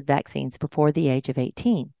childhood vaccines before the age of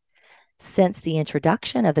 18. Since the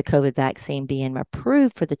introduction of the COVID vaccine being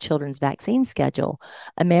approved for the children's vaccine schedule,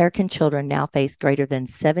 American children now face greater than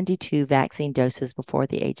 72 vaccine doses before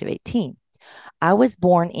the age of 18. I was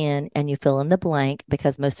born in, and you fill in the blank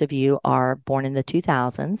because most of you are born in the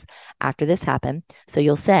 2000s after this happened. So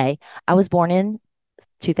you'll say, I was born in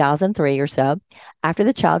 2003 or so, after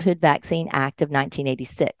the Childhood Vaccine Act of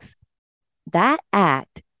 1986. That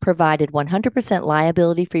act provided 100%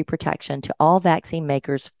 liability-free protection to all vaccine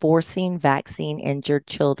makers, forcing vaccine-injured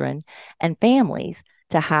children and families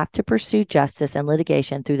to have to pursue justice and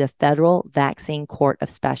litigation through the Federal Vaccine Court of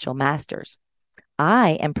Special Masters.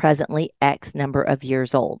 I am presently X number of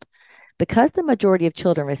years old. Because the majority of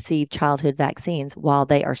children receive childhood vaccines while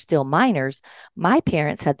they are still minors, my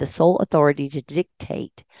parents had the sole authority to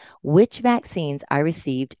dictate which vaccines I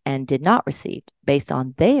received and did not receive based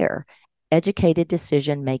on their educated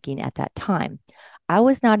decision-making at that time. I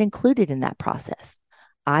was not included in that process.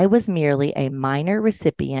 I was merely a minor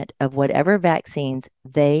recipient of whatever vaccines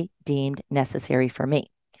they deemed necessary for me.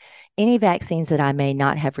 Any vaccines that I may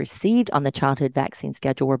not have received on the childhood vaccine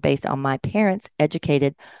schedule were based on my parents'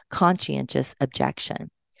 educated, conscientious objection.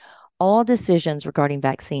 All decisions regarding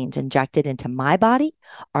vaccines injected into my body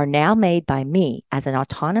are now made by me as an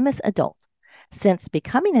autonomous adult. Since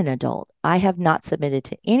becoming an adult, I have not submitted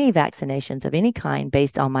to any vaccinations of any kind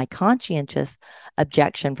based on my conscientious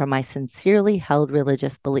objection from my sincerely held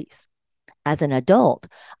religious beliefs. As an adult,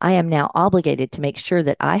 I am now obligated to make sure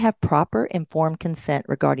that I have proper informed consent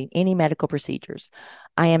regarding any medical procedures.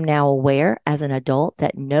 I am now aware as an adult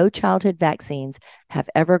that no childhood vaccines have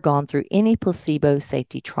ever gone through any placebo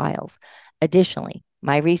safety trials. Additionally,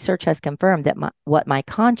 my research has confirmed that what my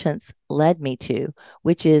conscience led me to,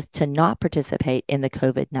 which is to not participate in the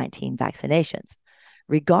COVID-19 vaccinations.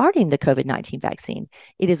 Regarding the COVID-19 vaccine,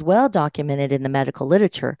 it is well documented in the medical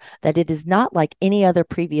literature that it is not like any other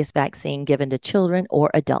previous vaccine given to children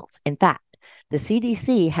or adults. In fact, the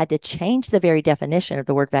CDC had to change the very definition of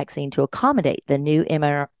the word vaccine to accommodate the new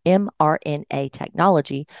mRNA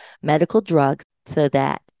technology, medical drugs, so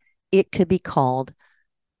that it could be called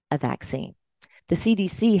a vaccine. The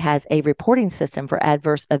CDC has a reporting system for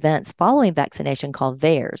adverse events following vaccination called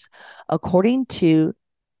VAERS. According to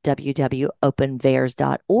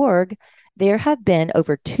www.openvaers.org, there have been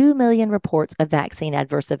over 2 million reports of vaccine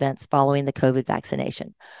adverse events following the COVID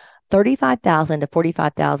vaccination, 35,000 to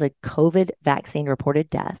 45,000 COVID vaccine reported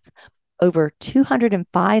deaths, over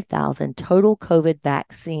 205,000 total COVID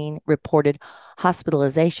vaccine reported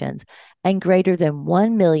hospitalizations, and greater than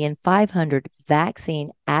 1,500,000 vaccine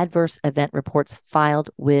adverse event reports filed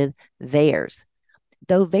with VAERS.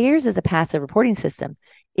 Though VAERS is a passive reporting system,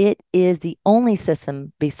 it is the only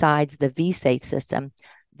system besides the vSafe system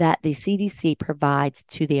that the CDC provides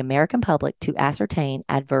to the American public to ascertain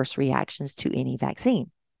adverse reactions to any vaccine.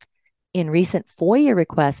 In recent FOIA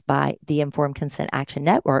requests by the Informed Consent Action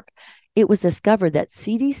Network, it was discovered that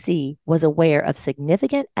CDC was aware of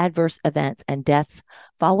significant adverse events and deaths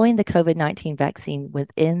following the COVID-19 vaccine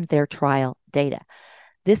within their trial data.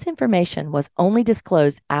 This information was only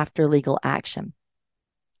disclosed after legal action.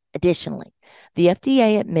 Additionally, the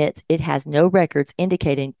FDA admits it has no records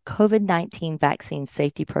indicating COVID-19 vaccine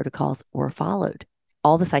safety protocols were followed.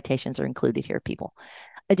 All the citations are included here, people.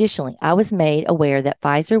 Additionally, I was made aware that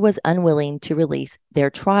Pfizer was unwilling to release their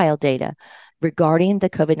trial data regarding the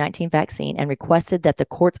COVID-19 vaccine and requested that the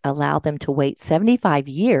courts allow them to wait 75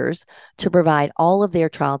 years to provide all of their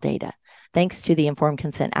trial data. Thanks to the Informed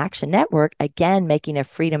Consent Action Network, again making a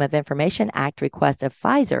Freedom of Information Act request of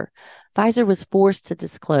Pfizer, Pfizer was forced to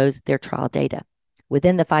disclose their trial data.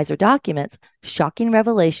 Within the Pfizer documents, shocking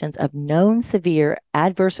revelations of known severe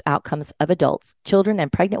adverse outcomes of adults, children, and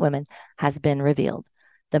pregnant women has been revealed.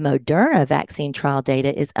 The Moderna vaccine trial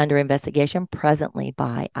data is under investigation presently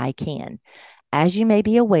by ICANN. As you may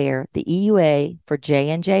be aware, the EUA for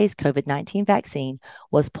J&J's COVID-19 vaccine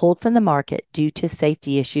was pulled from the market due to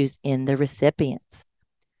safety issues in the recipients.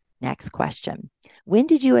 Next question. When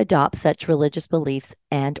did you adopt such religious beliefs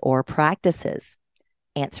and or practices?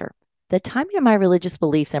 Answer. The timing of my religious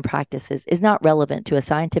beliefs and practices is not relevant to a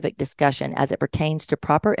scientific discussion as it pertains to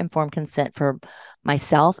proper informed consent for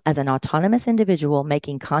myself as an autonomous individual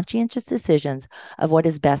making conscientious decisions of what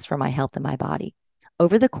is best for my health and my body.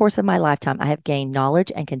 Over the course of my lifetime, I have gained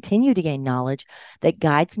knowledge and continue to gain knowledge that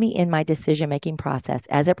guides me in my decision-making process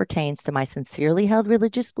as it pertains to my sincerely held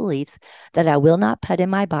religious beliefs that I will not put in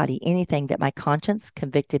my body anything that my conscience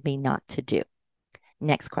convicted me not to do.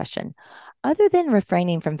 Next question. Other than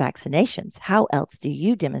refraining from vaccinations, how else do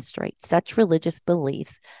you demonstrate such religious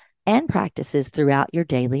beliefs and practices throughout your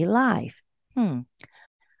daily life?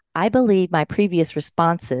 I believe my previous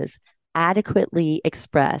responses adequately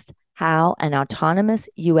expressed how an autonomous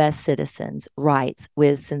U.S. citizen's rights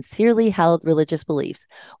with sincerely held religious beliefs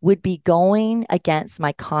would be going against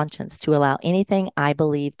my conscience to allow anything I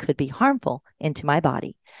believe could be harmful into my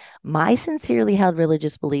body. My sincerely held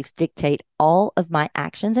religious beliefs dictate all of my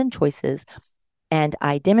actions and choices, and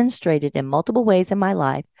I demonstrated in multiple ways in my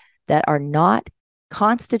life that are not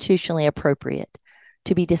constitutionally appropriate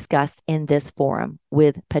to be discussed in this forum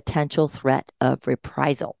with potential threat of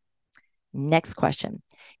reprisal. Next question.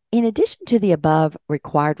 In addition to the above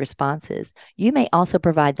required responses, you may also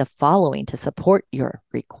provide the following to support your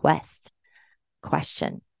request.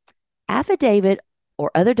 Question. Affidavit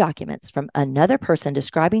or other documents from another person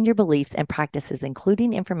describing your beliefs and practices,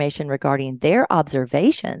 including information regarding their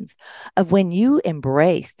observations of when you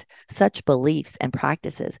embraced such beliefs and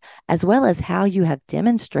practices, as well as how you have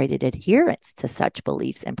demonstrated adherence to such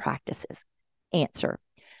beliefs and practices. Answer.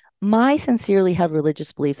 My sincerely held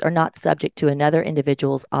religious beliefs are not subject to another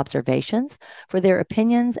individual's observations for their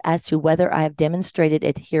opinions as to whether I have demonstrated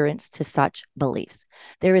adherence to such beliefs.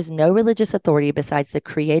 There is no religious authority besides the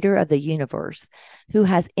creator of the universe who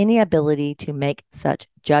has any ability to make such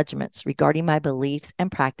judgments regarding my beliefs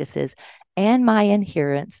and practices and my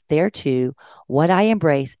adherence thereto, what I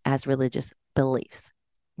embrace as religious beliefs.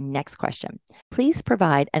 Next question. Please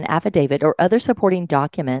provide an affidavit or other supporting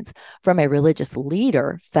documents from a religious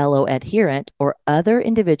leader, fellow adherent, or other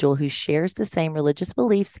individual who shares the same religious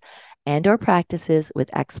beliefs and or practices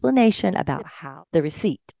with explanation about how the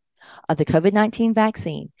receipt of the COVID-19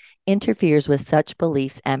 vaccine interferes with such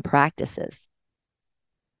beliefs and practices.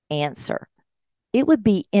 Answer. It would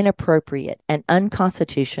be inappropriate and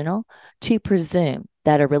unconstitutional to presume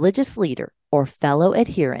that a religious leader or fellow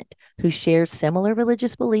adherent who shares similar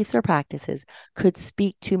religious beliefs or practices could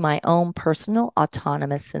speak to my own personal,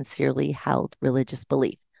 autonomous, sincerely held religious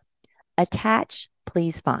belief. Attached,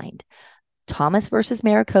 please find Thomas versus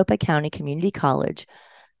Maricopa County Community College,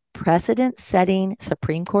 precedent-setting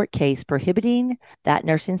Supreme Court case prohibiting that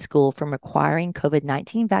nursing school from requiring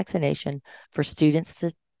COVID-19 vaccination for students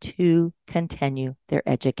to continue their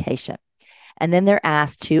education. And then they're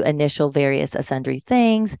asked to initial various sundry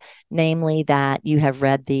things, namely that you have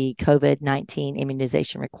read the COVID-19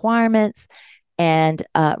 immunization requirements and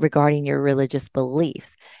regarding your religious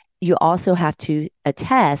beliefs. You also have to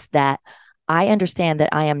attest that I understand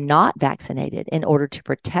that I am not vaccinated in order to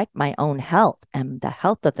protect my own health and the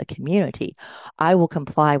health of the community. I will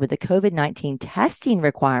comply with the COVID-19 testing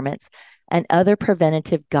requirements and other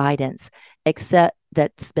preventative guidance except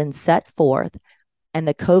that's been set forth, and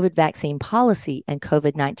the COVID vaccine policy and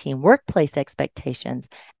COVID-19 workplace expectations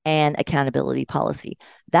and accountability policy.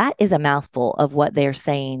 That is a mouthful of what they're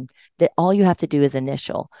saying, that all you have to do is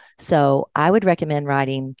initial. So I would recommend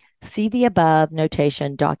writing, see the above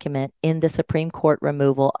notation document in the Supreme Court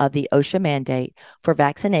removal of the OSHA mandate for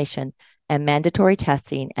vaccination and mandatory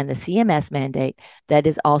testing and the CMS mandate that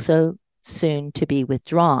is also soon to be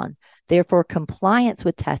withdrawn. Therefore, compliance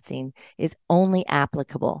with testing is only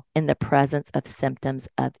applicable in the presence of symptoms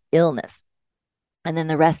of illness. And then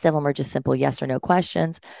the rest of them are just simple yes or no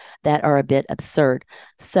questions that are a bit absurd.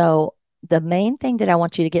 So the main thing that I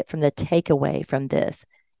want you to get from the takeaway from this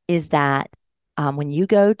is that when you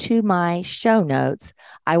go to my show notes,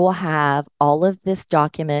 I will have all of this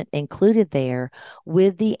document included there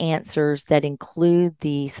with the answers that include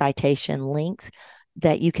the citation links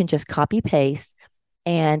that you can just copy paste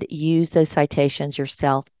and use those citations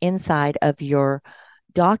yourself inside of your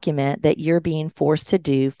document that you're being forced to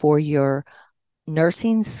do for your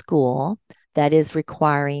nursing school that is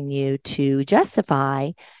requiring you to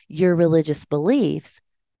justify your religious beliefs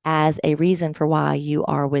as a reason for why you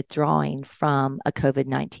are withdrawing from a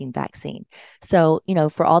COVID-19 vaccine. So,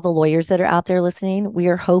 for all the lawyers that are out there listening, we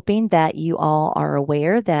are hoping that you all are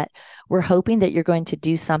aware that we're hoping that you're going to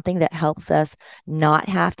do something that helps us not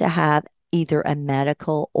have to have either a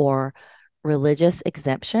medical or religious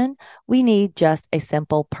exemption. We need just a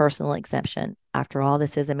simple personal exemption. After all,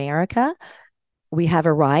 this is America. We have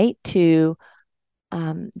a right to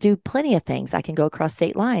do plenty of things. I can go across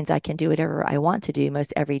state lines. I can do whatever I want to do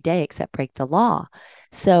most every day except break the law.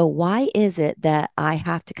 So why is it that I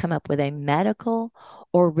have to come up with a medical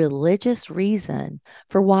or religious reason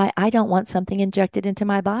for why I don't want something injected into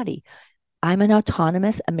my body? I'm an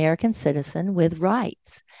autonomous American citizen with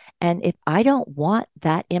rights. And if I don't want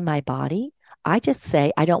that in my body, I just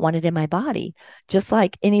say I don't want it in my body, just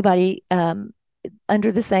like anybody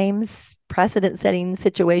under the same precedent setting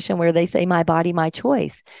situation where they say my body, my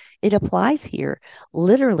choice. It applies here.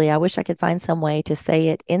 Literally, I wish I could find some way to say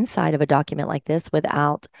it inside of a document like this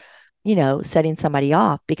without, setting somebody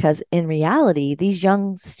off, because in reality, these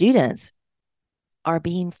young students are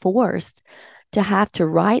being forced to have to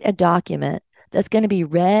write a document that's going to be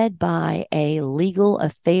read by a legal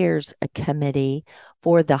affairs committee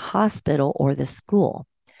for the hospital or the school.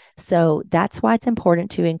 So that's why it's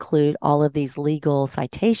important to include all of these legal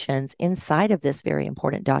citations inside of this very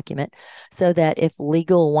important document, so that if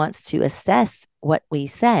legal wants to assess what we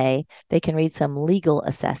say, they can read some legal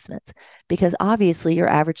assessments. Because obviously your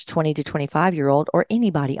average 20 to 25-year-old, or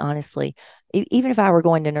anybody, honestly, even if I were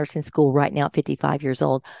going to nursing school right now at 55 years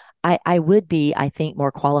old, I would be, I think,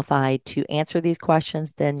 more qualified to answer these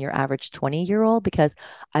questions than your average 20-year-old, because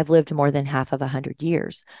I've lived more than half of 100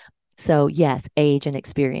 years. So yes, age and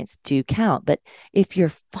experience do count. But if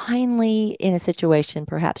you're finally in a situation,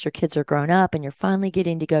 perhaps your kids are grown up and you're finally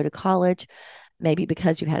getting to go to college, maybe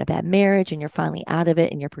because you had a bad marriage and you're finally out of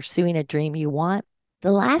it and you're pursuing a dream you want,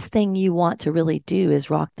 the last thing you want to really do is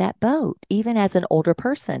rock that boat, even as an older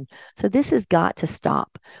person. So this has got to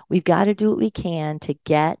stop. We've got to do what we can to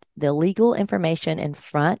get the legal information in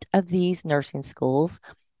front of these nursing schools.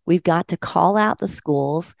 We've got to call out the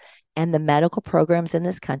schools and the medical programs in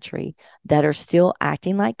this country that are still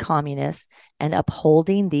acting like communists and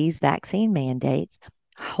upholding these vaccine mandates,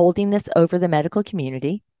 holding this over the medical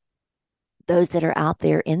community, those that are out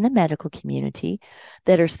there in the medical community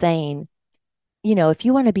that are saying, if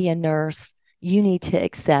you want to be a nurse, you need to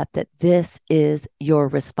accept that this is your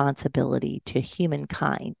responsibility to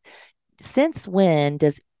humankind. Since when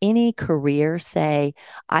does any career say,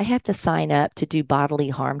 I have to sign up to do bodily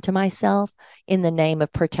harm to myself in the name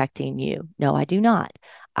of protecting you? No, I do not.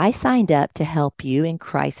 I signed up to help you in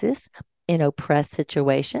crisis, in oppressed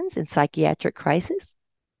situations, in psychiatric crisis,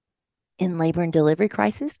 in labor and delivery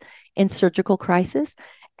crisis, in surgical crisis.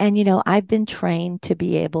 And, I've been trained to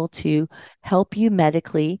be able to help you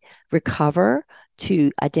medically recover,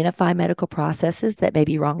 to identify medical processes that may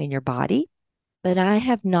be wrong in your body. But I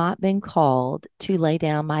have not been called to lay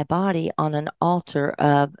down my body on an altar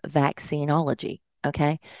of vaccinology,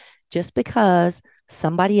 okay? Just because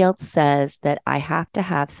somebody else says that I have to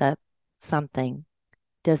have something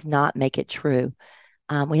does not make it true.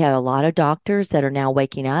 We have a lot of doctors that are now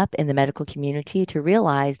waking up in the medical community to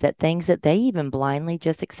realize that things that they even blindly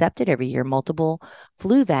just accepted every year, multiple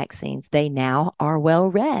flu vaccines, they now are well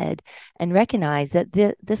read and recognize that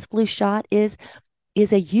this flu shot is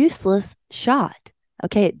a useless shot.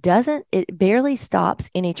 Okay, it barely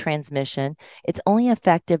stops any transmission. It's only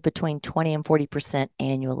effective between 20 and 40%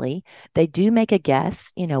 annually. They do make a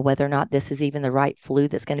guess, whether or not this is even the right flu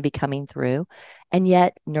that's going to be coming through. And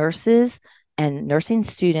yet nurses and nursing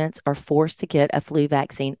students are forced to get a flu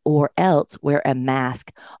vaccine or else wear a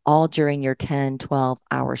mask all during your 10,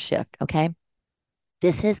 12-hour shift. Okay.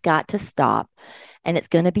 This has got to stop, and it's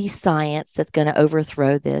going to be science that's going to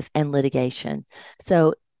overthrow this and litigation.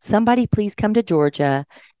 So somebody please come to Georgia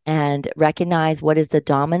and recognize what is the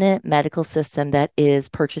dominant medical system that is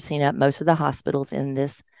purchasing up most of the hospitals in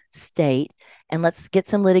this state. And let's get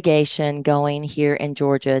some litigation going here in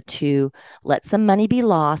Georgia to let some money be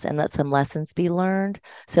lost and let some lessons be learned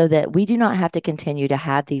so that we do not have to continue to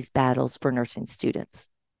have these battles for nursing students.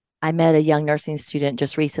 I met a young nursing student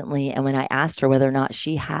just recently, and when I asked her whether or not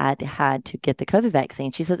she had to get the COVID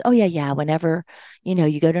vaccine, she says, oh, yeah. Whenever,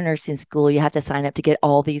 you go to nursing school, you have to sign up to get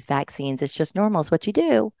all these vaccines. It's just normal. It's what you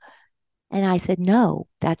do. And I said, no,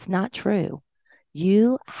 that's not true.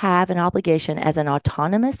 You have an obligation as an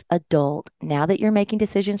autonomous adult, now that you're making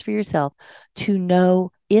decisions for yourself, to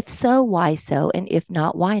know if so, why so, and if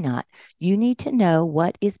not, why not. You need to know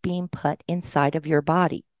what is being put inside of your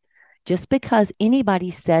body. Just because anybody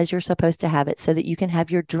says you're supposed to have it so that you can have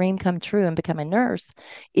your dream come true and become a nurse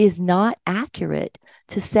is not accurate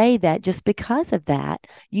to say that just because of that,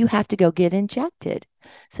 you have to go get injected.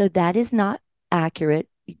 So that is not accurate.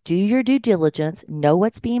 Do your due diligence, know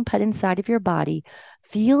what's being put inside of your body,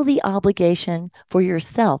 feel the obligation for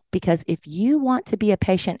yourself, because if you want to be a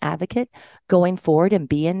patient advocate going forward and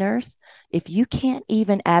be a nurse, if you can't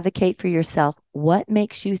even advocate for yourself, what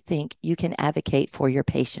makes you think you can advocate for your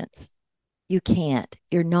patients? You can't.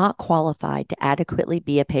 You're not qualified to adequately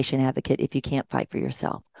be a patient advocate if you can't fight for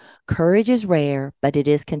yourself. Courage is rare, but it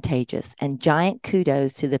is contagious. And giant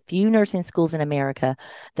kudos to the few nursing schools in America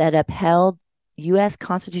that upheld U.S.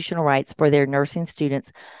 constitutional rights for their nursing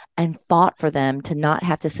students and fought for them to not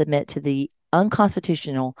have to submit to the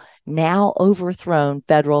unconstitutional, now overthrown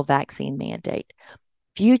federal vaccine mandate.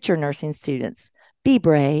 Future nursing students, be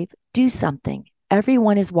brave, do something.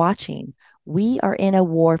 Everyone is watching. We are in a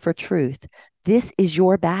war for truth. This is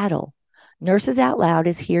your battle. Nurses Out Loud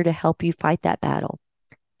is here to help you fight that battle.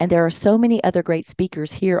 And there are so many other great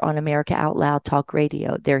speakers here on America Out Loud Talk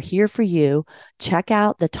Radio. They're here for you. Check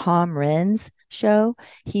out the Tom Renz show.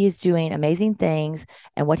 He is doing amazing things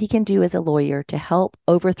and what he can do as a lawyer to help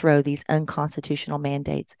overthrow these unconstitutional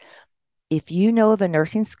mandates. If you know of a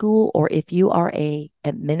nursing school, or if you are an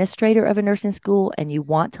administrator of a nursing school and you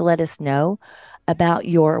want to let us know about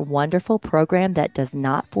your wonderful program that does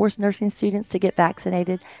not force nursing students to get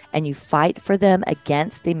vaccinated, and you fight for them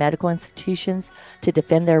against the medical institutions to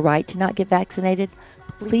defend their right to not get vaccinated,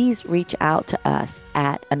 please reach out to us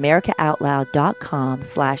at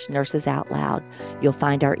americaoutloud.com/nursesoutloud. You'll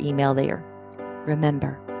find our email there.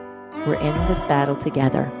 Remember, we're in this battle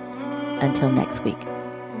together. Until next week.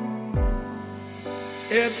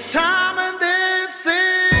 It's time